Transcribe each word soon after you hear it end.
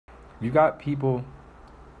You got people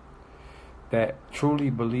that truly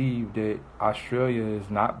believe that Australia is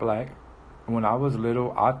not black. When I was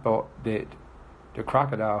little, I thought that the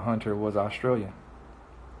crocodile hunter was Australian.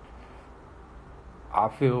 I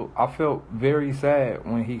felt very sad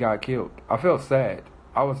when he got killed. I felt sad.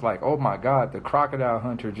 I was like, oh my God, the crocodile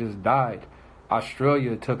hunter just died.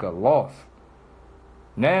 Australia took a loss.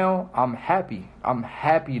 Now I'm happy. I'm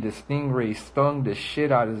happy the stingray stung the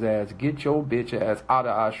shit out of his ass. Get your bitch ass out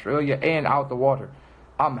of Australia and out the water.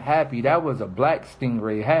 I'm happy. That was a black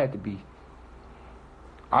stingray. Had to be.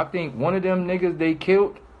 I think one of them niggas they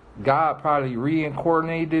killed, God probably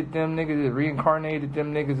reincarnated them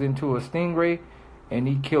niggas into a stingray, and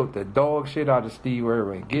he killed the dog shit out of Steve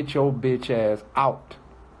Irwin. Get your bitch ass out.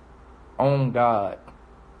 On God.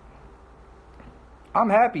 I'm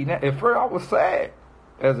happy now. At first I was sad.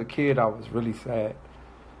 As a kid, I was really sad.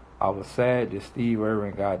 I was sad that Steve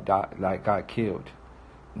Irwin got killed.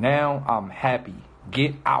 Now I'm happy.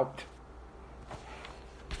 Get out.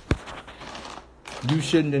 You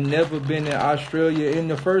shouldn't have never been in Australia in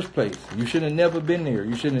the first place. You should have never been there.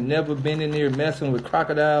 You should have never been in there messing with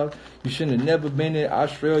crocodiles. You shouldn't have never been in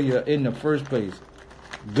Australia in the first place.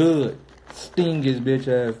 Good. Sting his bitch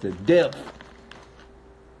ass to death.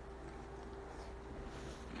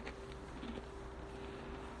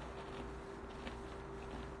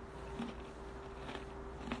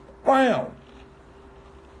 Wow.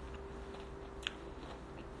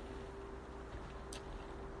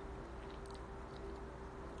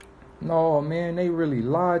 No, man, they really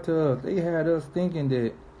lied to us. They had us thinking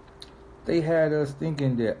that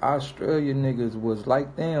Australia niggas was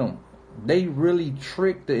like them. They really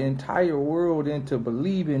tricked the entire world into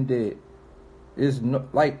believing that it's no,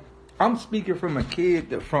 like, I'm speaking from a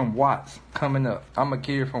kid from Watts coming up. I'm a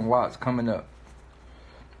kid from Watts coming up.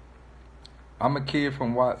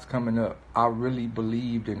 I really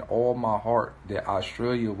believed in all my heart that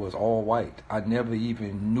Australia was all white. I never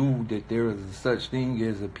even knew that there was such thing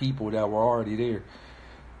as a people that were already there.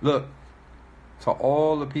 Look, to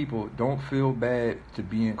all the people, don't feel bad to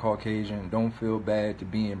being Caucasian. Don't feel bad to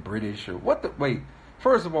being British or wait.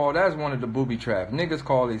 First of all, that's one of the booby traps. Niggas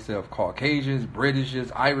call themselves Caucasians,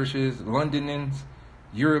 Britishes, Irishes, Londoners,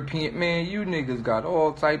 European. Man, you niggas got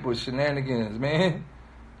all type of shenanigans, man.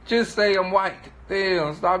 Just say I'm white.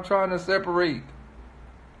 Damn, stop trying to separate.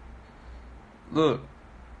 Look,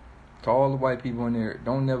 to all the white people in there,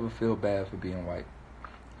 don't never feel bad for being white.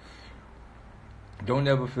 Don't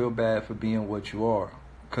ever feel bad for being what you are.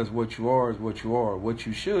 Because what you are is what you are. What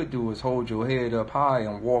you should do is hold your head up high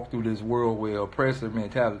and walk through this world with oppressive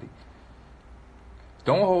mentality.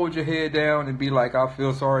 Don't hold your head down and be like, I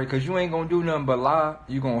feel sorry, because you ain't going to do nothing but lie.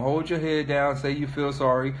 You going to hold your head down, say you feel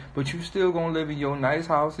sorry, but you still going to live in your nice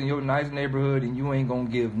house, in your nice neighborhood, and you ain't going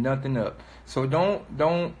to give nothing up. So don't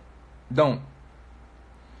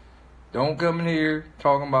come in here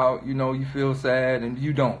talking about, you feel sad, and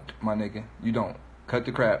you don't, my nigga. You don't. Cut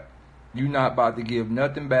the crap. You not about to give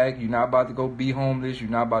nothing back. You not about to go be homeless. You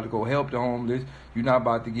not about to go help the homeless. You not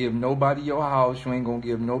about to give nobody your house. You ain't gonna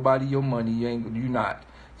give nobody your money. You not.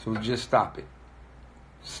 So just stop it.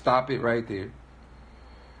 Stop it right there.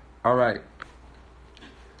 All right.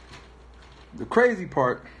 The crazy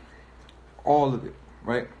part, all of it,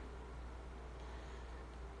 right?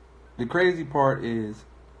 The crazy part is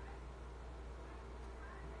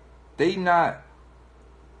they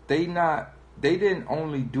didn't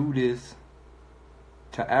only do this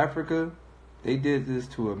to Africa, they did this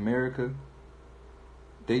to America,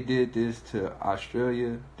 they did this to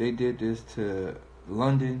Australia, they did this to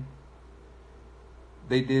London,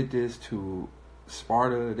 they did this to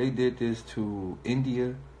Sparta, they did this to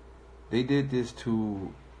India, they did this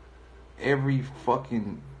to every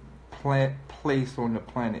fucking place on the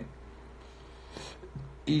planet.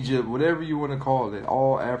 Egypt, whatever you want to call it,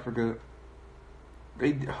 all Africa,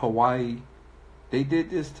 Hawaii. They did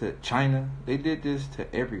this to China. They did this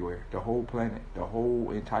to everywhere. The whole planet. The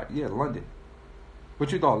whole entire... Yeah, London.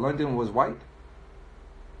 What you thought, London was white?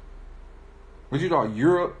 What you thought,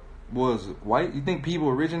 Europe was white? You think people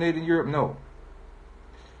originated in Europe? No.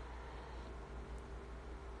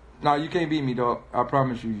 No, you can't beat me, dog. I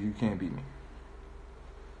promise you, you can't beat me.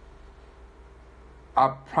 I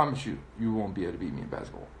promise you, you won't be able to beat me in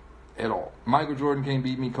basketball. At all. Michael Jordan can't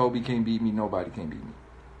beat me. Kobe can't beat me. Nobody can beat me.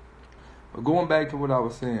 But going back to what I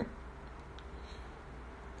was saying,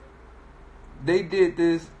 they did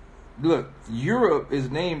this. Look, Europe is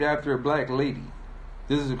named after a black lady.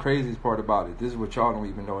 This is the craziest part about it. This is what y'all don't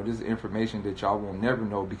even know. This is information that y'all won't never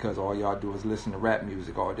know because all y'all do is listen to rap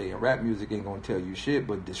music all day. And rap music ain't gonna tell you shit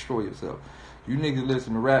but destroy yourself. You niggas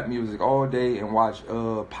listen to rap music all day and watch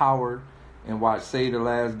Power and watch Say the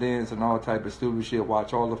Last Dance and all type of stupid shit,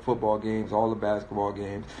 watch all the football games, all the basketball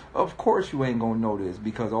games, of course you ain't gonna know this,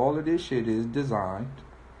 because all of this shit is designed.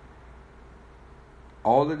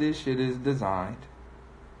 All of this shit is designed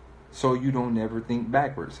so you don't never think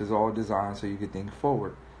backwards. It's all designed so you can think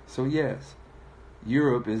forward. So yes,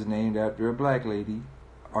 Europe is named after a black lady.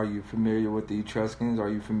 Are you familiar with the Etruscans? Are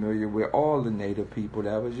you familiar with all the native people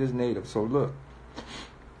that was just native? So look,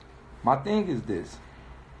 my thing is this.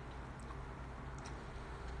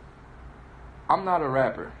 I'm not a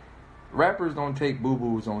rapper. Rappers don't take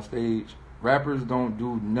boo-boos on stage. Rappers don't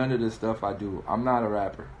do none of the stuff I do. I'm not a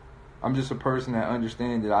rapper. I'm just a person that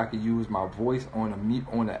understands that I can use my voice on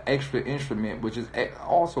an extra instrument, which is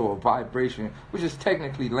also a vibration, which is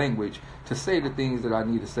technically language, to say the things that I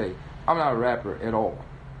need to say. I'm not a rapper at all.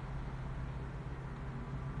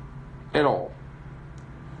 At all.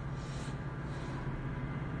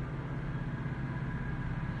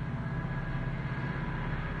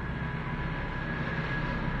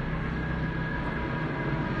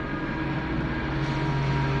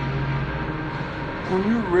 When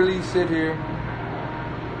you really sit here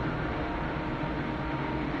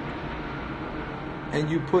and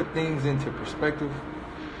you put things into perspective,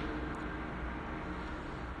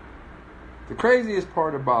 the craziest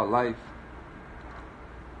part about life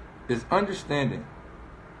is understanding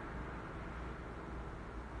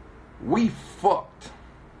we fucked,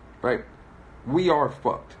 right? We are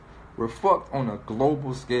fucked. We're fucked on a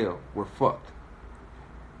global scale. We're fucked.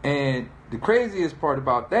 And the craziest part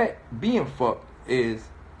about that, being fucked, is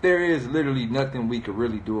there is literally nothing we could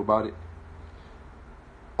really do about it.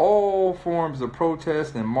 All forms of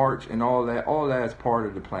protest and march and all that is part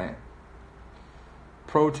of the plan.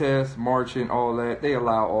 Protest, marching, all that, they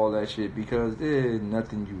allow all that shit because there's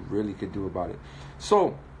nothing you really could do about it.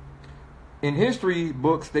 So, in history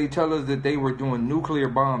books, they tell us that they were doing nuclear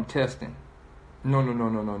bomb testing. No,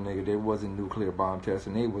 nigga, there wasn't nuclear bomb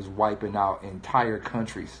testing. They was wiping out entire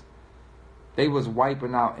countries. They was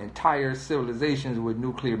wiping out entire civilizations with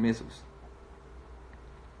nuclear missiles.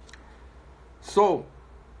 So,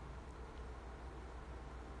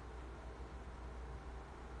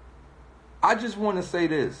 I just want to say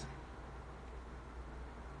this.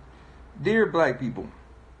 Dear black people,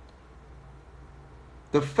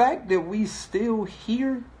 the fact that we still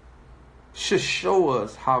here should show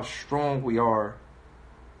us how strong we are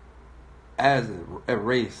as a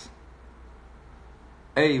race.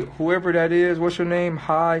 Hey, whoever that is, what's your name?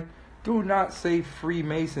 Hi. Do not say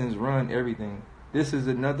Freemasons run everything. This is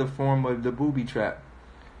another form of the booby trap.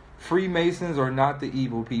 Freemasons are not the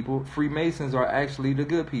evil people. Freemasons are actually the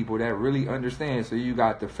good people that really understand. So you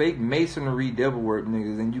got the fake masonry devil work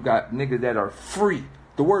niggas, and you got niggas that are free.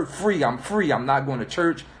 The word free, I'm free. I'm not going to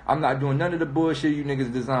church. I'm not doing none of the bullshit you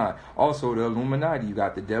niggas design. Also, the Illuminati. You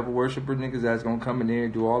got the devil worshiper niggas that's going to come in there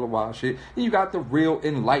and do all the wild shit. And you got the real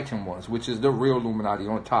enlightened ones, which is the real Illuminati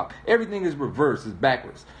on top. Everything is reversed. It's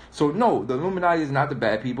backwards. So, no, the Illuminati is not the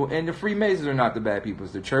bad people. And the Freemasons are not the bad people.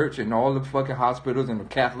 It's the church and all the fucking hospitals and the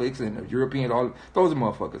Catholics and the Europeans. All those are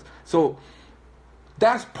motherfuckers. So,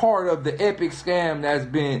 that's part of the epic scam that's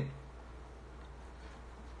been...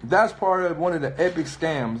 That's part of one of the epic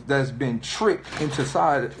scams that's been tricked into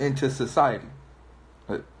society.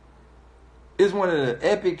 It's one of the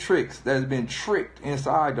epic tricks that's been tricked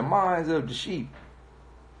inside the minds of the sheep.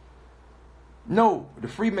 No, the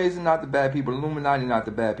Freemasons not the bad people. Illuminati not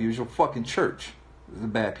the bad people. It's your fucking church is the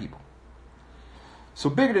bad people. So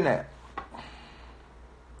bigger than that.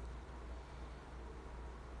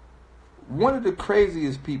 One of the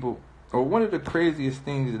craziest people, or one of the craziest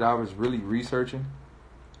things that I was really researching,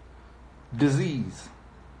 disease.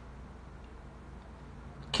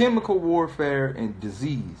 Chemical warfare and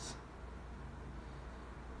disease.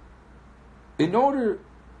 In order,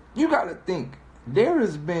 you got to think, there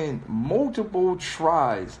has been multiple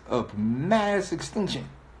tries of mass extinction.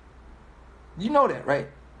 You know that, right?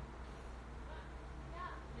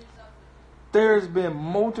 There's been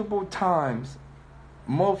multiple times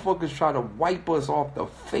motherfuckers try to wipe us off the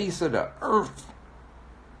face of the earth.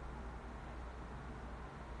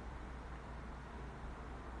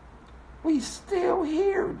 We still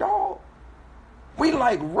here, dog. We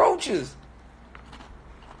like roaches.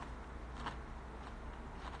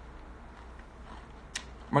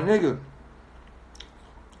 My nigga.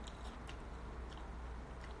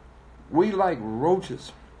 We like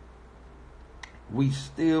roaches. We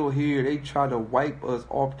still here. They try to wipe us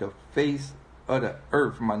off the face of the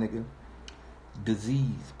earth, my nigga.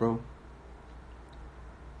 Disease, bro.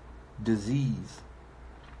 Disease.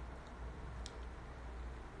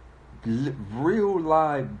 Real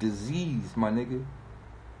live disease, my nigga.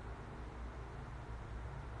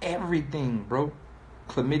 everything, bro.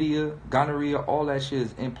 Chlamydia, gonorrhea, all that shit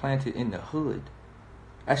is implanted in the hood.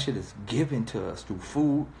 That shit is given to us through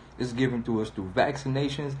food. It's given to us through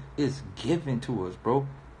vaccinations. It's given to us, bro.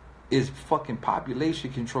 It's fucking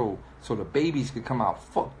population control. So the babies could come out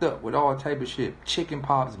fucked up with all type of shit. Chicken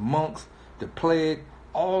pox, monks, the plague.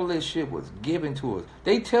 All this shit was given to us.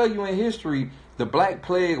 They tell you in history, the Black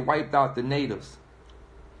Plague wiped out the natives.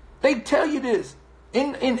 They tell you this.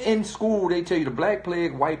 In school, they tell you the Black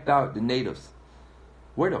Plague wiped out the natives.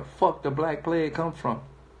 Where the fuck the Black Plague come from?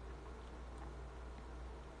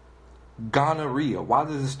 Gonorrhea. Why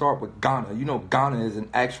does it start with Ghana? You know Ghana is an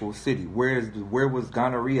actual city. Where was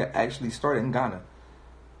gonorrhea actually started? In Ghana.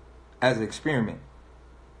 As an experiment.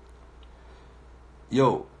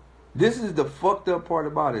 Yo, this is the fucked up part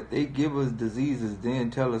about it. They give us diseases,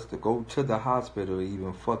 then tell us to go to the hospital,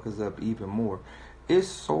 even fuck us up even more. It's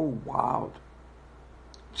so wild.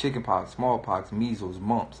 Chickenpox, smallpox, measles,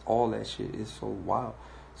 mumps, all that shit is so wild.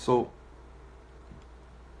 So,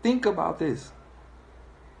 think about this.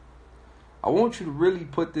 I want you to really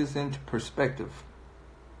put this into perspective.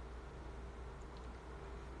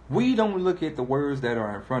 We don't look at the words that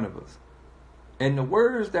are in front of us. And the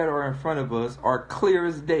words that are in front of us are clear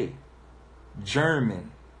as day.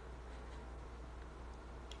 German.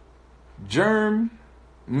 German.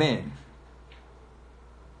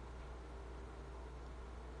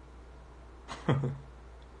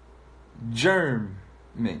 German.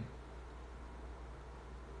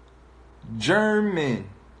 German.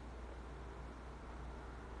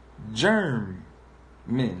 German. German.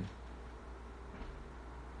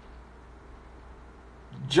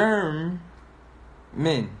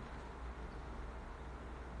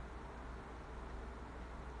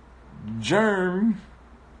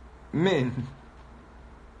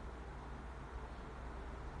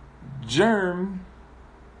 German. German.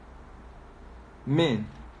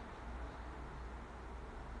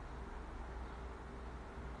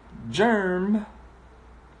 German.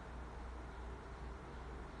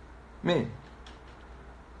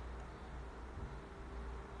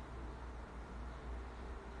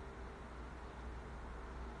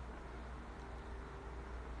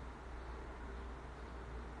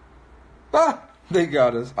 Ah, they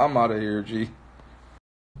got us. I'm out of here, G.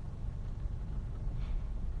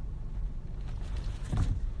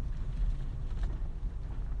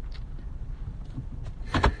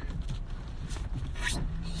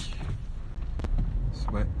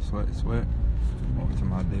 Sweat. Over to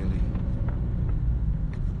my daily.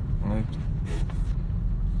 Okay.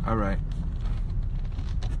 All right.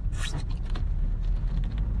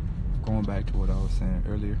 Going back to what I was saying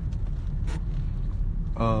earlier.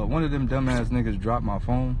 One of them dumbass niggas dropped my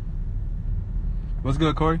phone. What's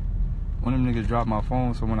good, Corey? One of them niggas dropped my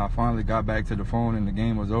phone, so when I finally got back to the phone and the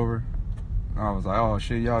game was over, I was like, oh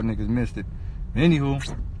shit, y'all niggas missed it.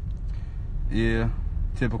 Anywho, yeah,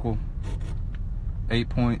 typical. 8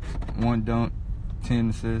 points, 1 dunk,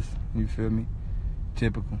 10 assists, you feel me?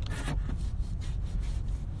 Typical.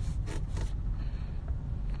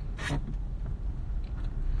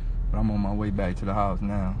 But I'm on my way back to the house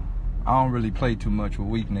now. I don't really play too much with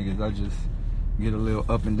weak niggas. I just get a little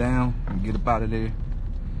up and down and get up out of there.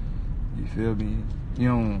 You feel me? You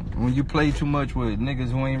know, when you play too much with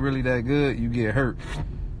niggas who ain't really that good, you get hurt.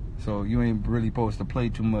 So you ain't really supposed to play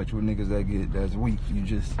too much with niggas that's weak. You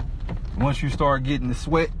just, once you start getting the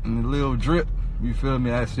sweat and the little drip, you feel me,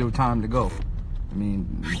 that's still time to go. I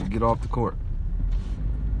mean, get off the court.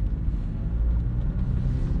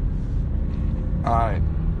 Alright.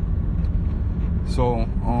 So,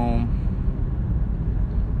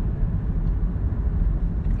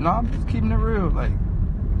 no, I'm just keeping it real. Like,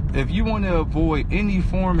 if you want to avoid any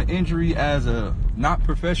form of injury as a not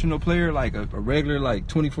professional player, like a regular, like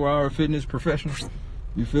 24-hour fitness professional,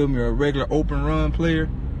 you feel me, or a regular open run player,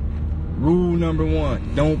 rule number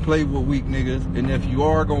 1, don't play with weak niggas. And if you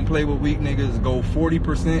are going to play with weak niggas, go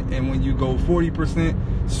 40%. And when you go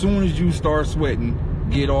 40%, soon as you start sweating,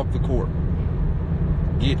 get off the court.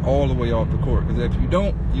 Get all the way off the court. Because if you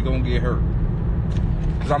don't, you're going to get hurt.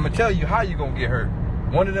 Because I'm going to tell you how you're going to get hurt.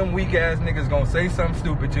 One of them weak ass niggas going to say something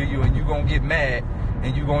stupid to you and you're going to get mad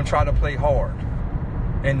and you're going to try to play hard.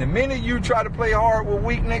 And the minute you try to play hard with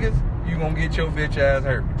weak niggas, you're going to get your bitch ass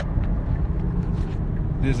hurt.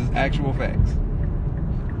 This is actual facts.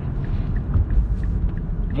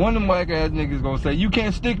 One of them whack ass niggas going to say, you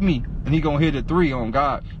can't stick me. And he going to hit a 3 on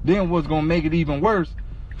God. Then what's going to make it even worse,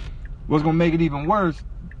 the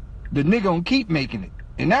nigga going to keep making it.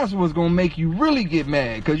 And that's what's going to make you really get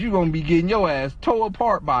mad. Because you're going to be getting your ass tore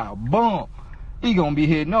apart by a bum. He gonna be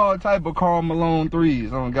hitting all type of Karl Malone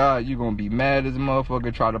threes. On God, you gonna be mad as a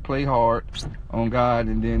motherfucker, try to play hard. On God,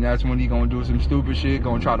 and then that's when he gonna do some stupid shit,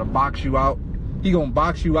 gonna try to box you out. He gonna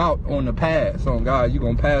box you out on the pass. On God, you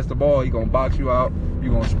gonna pass the ball, he gonna box you out. You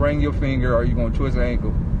gonna sprain your finger or you gonna twist an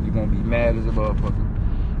ankle. You gonna be mad as a motherfucker.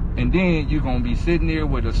 And then you gonna be sitting there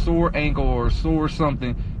with a sore ankle or a sore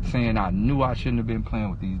something saying, I knew I shouldn't have been playing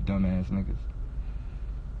with these dumbass niggas.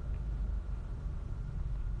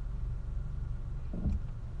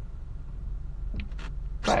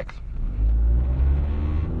 Facts.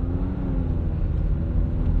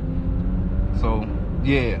 So,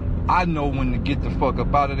 yeah, I know when to get the fuck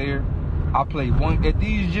up out of there. I play one at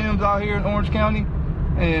these gyms out here in Orange County,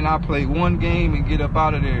 and I play one game and get up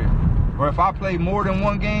out of there. Or if I play more than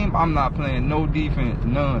one game, I'm not playing no defense,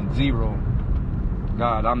 none, zero.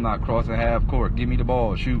 God, I'm not crossing half court. Give me the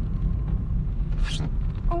ball, shoot.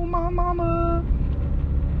 Oh, my mama.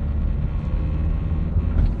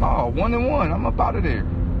 Oh, 1-1. I'm up out of there.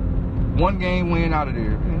 One game win out of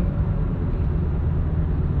there.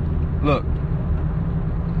 Look,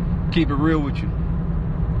 keep it real with you.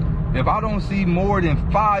 If I don't see more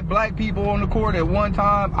than 5 black people on the court at one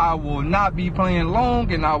time, I will not be playing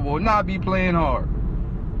long and I will not be playing hard.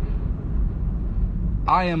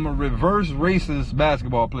 I am a reverse racist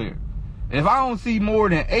basketball player. If I don't see more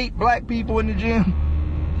than 8 black people in the gym,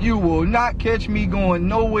 you will not catch me going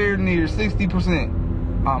nowhere near 60%.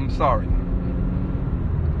 I'm sorry.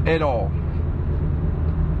 At all.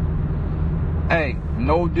 Hey,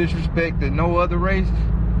 no disrespect to no other race.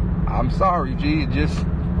 I'm sorry, G. Just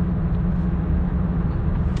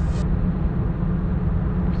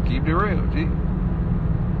keep it real, G.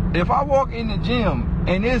 If I walk in the gym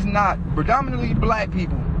and it's not predominantly black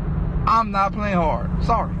people, I'm not playing hard.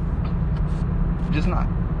 Sorry. Just not.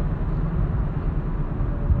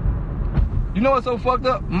 You know what's so fucked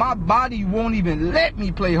up? My body won't even let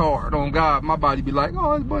me play hard. On God, my body be like,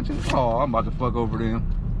 oh, it's a bunch of, oh, I'm about to fuck over them.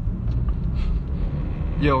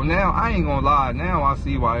 Yo, now, I ain't gonna lie. Now I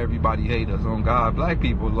see why everybody hate us. On God, black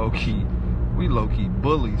people low-key, we low-key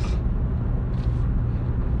bullies.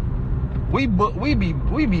 We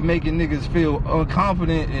be making niggas feel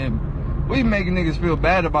unconfident and we making niggas feel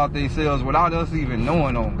bad about themselves without us even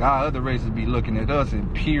knowing. On God, other races be looking at us in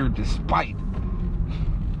pure despite.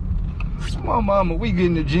 My mama, we get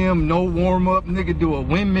in the gym, no warm up, nigga do a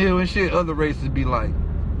windmill and shit. Other races be like,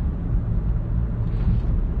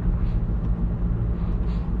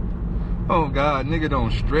 oh God, nigga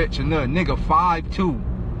don't stretch or nothing. Nigga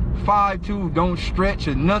 5'2", 5'2", don't stretch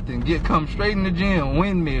or nothing. Come straight in the gym,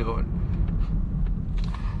 windmill.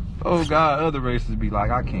 Oh God, other races be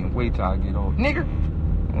like, I can't wait till I get old. Nigger.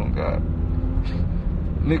 Oh God.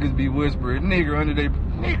 Niggas be whispering, nigger under their,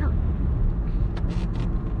 nigger.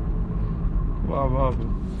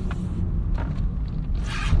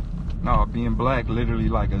 No, being black literally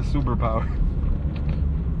like a superpower.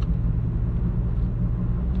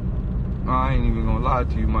 No, I ain't even gonna lie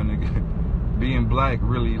to you, my nigga. Being black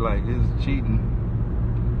really like is cheating.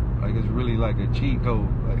 Like it's really like a cheat code.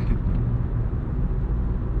 Like,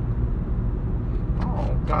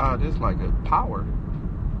 oh God, it's like a power.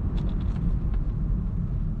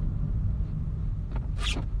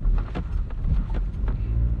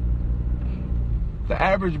 The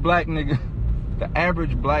average black nigga, the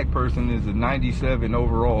average black person is a 97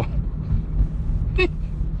 overall.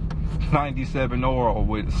 97 overall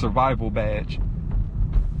with survival badge.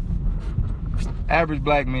 Average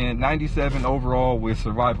black man, 97 overall with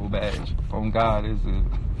survival badge. On God,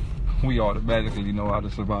 we automatically know how to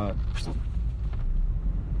survive.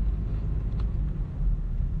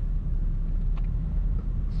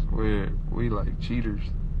 Swear, we like cheaters.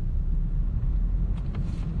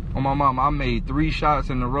 On my mom, I made 3 shots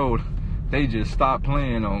in a row. They just stopped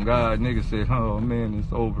playing. On God. Nigga said, oh man,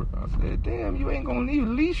 it's over. I said, damn, you ain't gonna at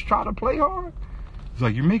least try to play hard? He's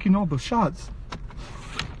like, you're making all the shots.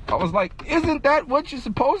 I was like, isn't that what you're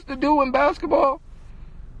supposed to do in basketball?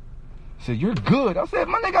 He said, you're good. I said,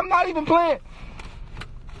 my nigga, I'm not even playing.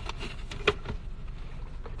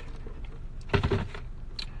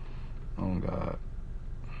 Oh God.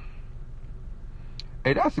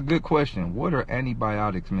 Hey, that's a good question. What are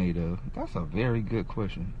antibiotics made of? That's a very good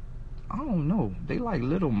question. I don't know. They like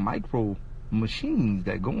little micro machines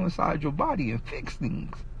that go inside your body and fix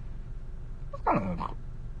things.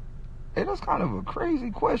 That's kind of a crazy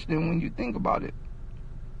question when you think about it.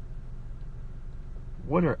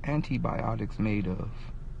 What are antibiotics made of?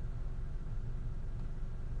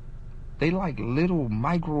 They like little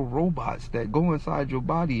micro robots that go inside your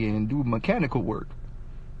body and do mechanical work.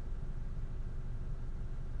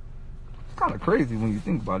 Kind of crazy when you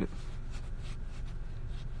think about it.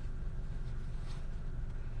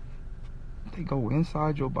 go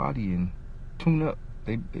inside your body and tune up.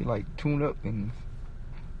 They like tune up things.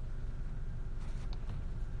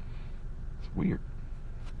 It's weird.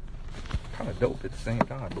 Kind of dope at the same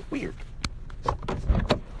time, but weird.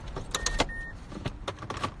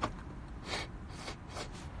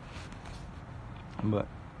 But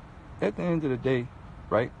at the end of the day,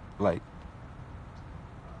 right? Like,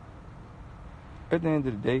 at the end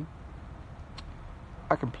of the day,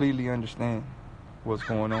 I completely understand what's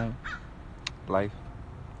going on in life.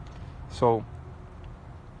 So,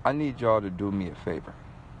 I need y'all to do me a favor.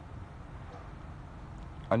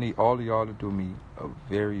 I need all of y'all to do me a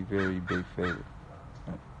very, very big favor.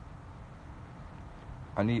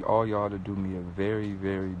 I need all y'all to do me a very,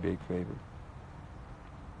 very big favor.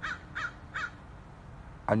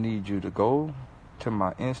 I need you to go to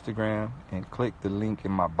my Instagram and click the link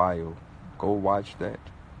in my bio. Go watch that.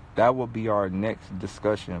 That will be our next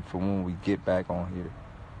discussion for when we get back on here.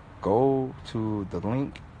 Go to the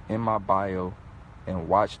link in my bio and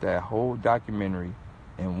watch that whole documentary.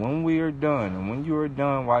 And when we are done, and when you are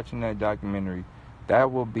done watching that documentary,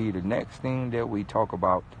 that will be the next thing that we talk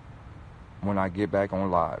about when I get back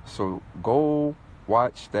on live. So go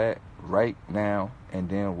watch that right now, and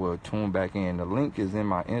then we'll tune back in. The link is in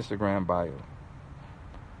my Instagram bio.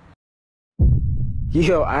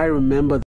 Yo, I remember